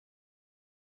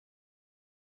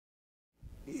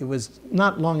it was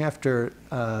not long after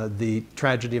the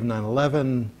tragedy of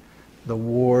 9/11, the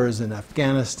wars in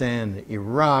Afghanistan,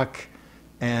 Iraq,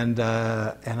 and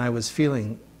I was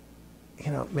feeling,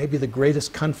 you know, maybe the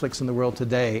greatest conflicts in the world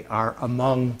today are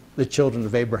among the children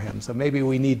of Abraham. So maybe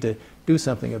we need to do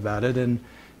something about it.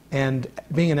 And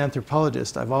being an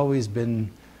anthropologist, I've always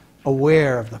been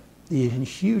aware of the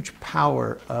huge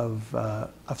power of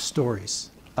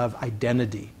stories, of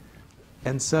identity.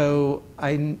 And so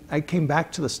I came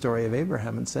back to the story of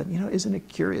Abraham and said, you know, isn't it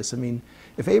curious? I mean,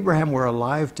 if Abraham were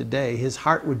alive today, his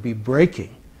heart would be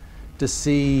breaking to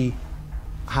see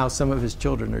how some of his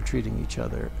children are treating each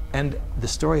other. And the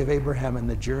story of Abraham and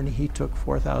the journey he took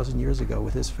 4,000 years ago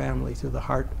with his family through the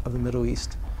heart of the Middle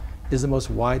East is the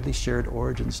most widely shared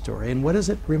origin story. And what does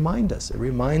it remind us? It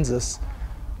reminds us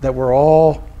that we're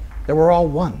all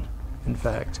one, in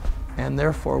fact, and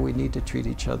therefore we need to treat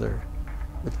each other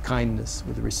with kindness,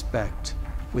 with respect,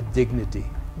 with dignity,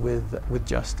 with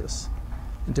justice.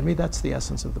 And to me, that's the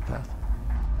essence of the path.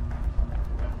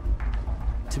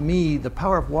 To me, the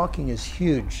power of walking is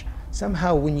huge.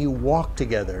 Somehow when you walk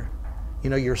together, you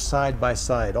know, you're side by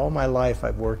side. All my life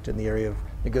I've worked in the area of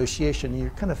negotiation, and you're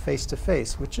kind of face to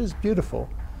face, which is beautiful.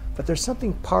 But there's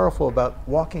something powerful about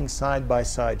walking side by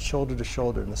side, shoulder to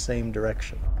shoulder in the same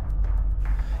direction.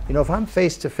 You know, if I'm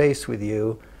face to face with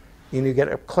you, and you get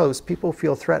up close, people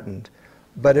feel threatened.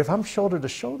 But if I'm shoulder to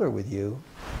shoulder with you,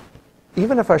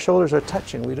 even if our shoulders are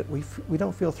touching, we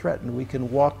don't feel threatened. We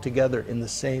can walk together in the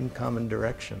same common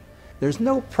direction. There's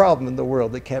no problem in the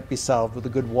world that can't be solved with a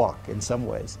good walk in some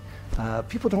ways.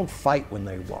 People don't fight when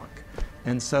they walk.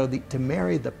 And so to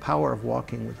marry the power of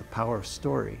walking with the power of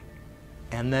story,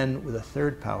 and then with a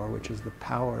third power, which is the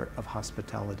power of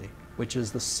hospitality, which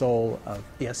is the soul of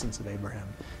the essence of Abraham,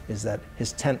 is that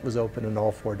his tent was open in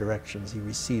all four directions. He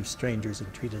received strangers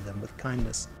and treated them with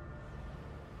kindness.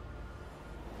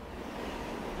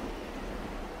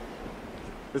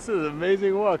 This is an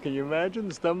amazing walk. Can you imagine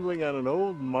stumbling on an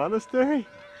old monastery?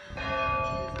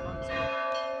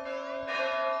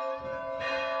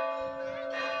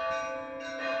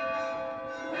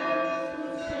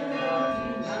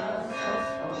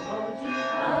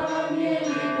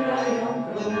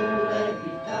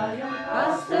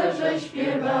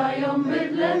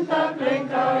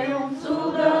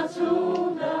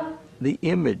 The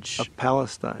image of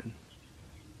Palestine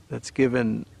that's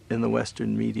given in the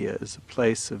Western media is a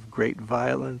place of great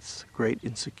violence, great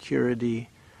insecurity,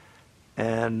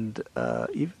 and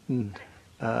even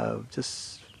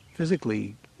just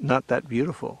physically not that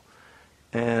beautiful.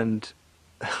 And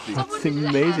the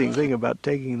amazing thing about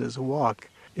taking this walk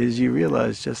is you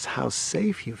realize just how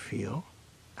safe you feel,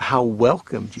 how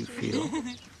welcomed you feel,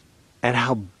 and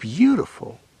how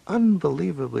beautiful,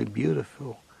 unbelievably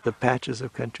beautiful, the patches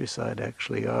of countryside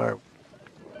actually are.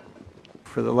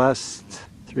 For the last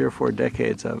 3 or 4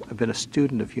 decades, I've been a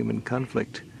student of human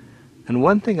conflict. And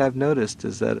one thing I've noticed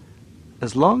is that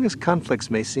as long as conflicts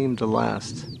may seem to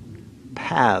last,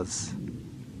 paths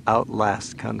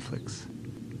outlast conflicts.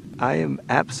 I am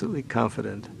absolutely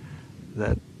confident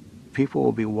that people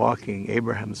will be walking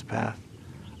Abraham's path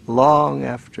long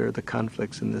after the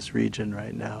conflicts in this region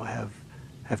right now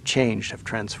have changed, have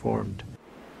transformed.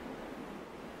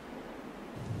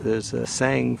 There's a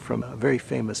saying from a very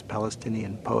famous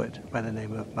Palestinian poet by the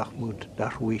name of Mahmoud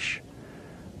Darwish,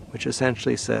 which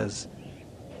essentially says,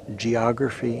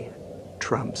 geography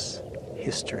trumps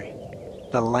history.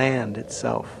 The land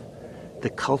itself, the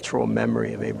cultural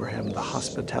memory of Abraham, the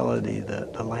hospitality,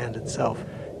 the land itself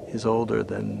is older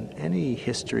than any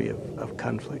history of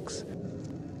conflicts.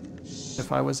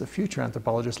 If I was a future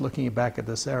anthropologist looking back at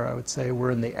this era, I would say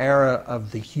we're in the era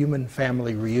of the human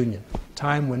family reunion,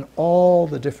 time when all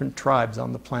the different tribes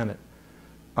on the planet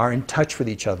are in touch with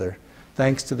each other,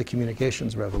 thanks to the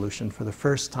communications revolution for the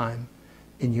first time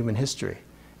in human history.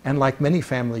 And like many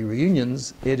family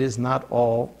reunions, it is not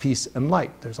all peace and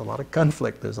light. There's a lot of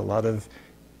conflict, there's a lot of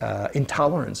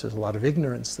intolerance, there's a lot of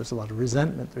ignorance, there's a lot of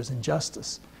resentment, there's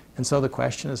injustice. And so the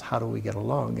question is, how do we get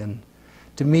along? And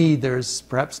to me, there's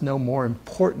perhaps no more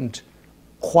important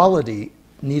quality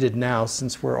needed now,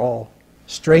 since we're all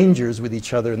strangers with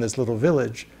each other in this little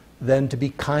village, than to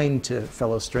be kind to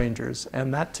fellow strangers.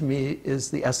 And that, to me,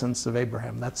 is the essence of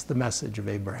Abraham. That's the message of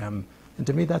Abraham. And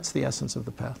to me, that's the essence of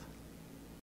the path.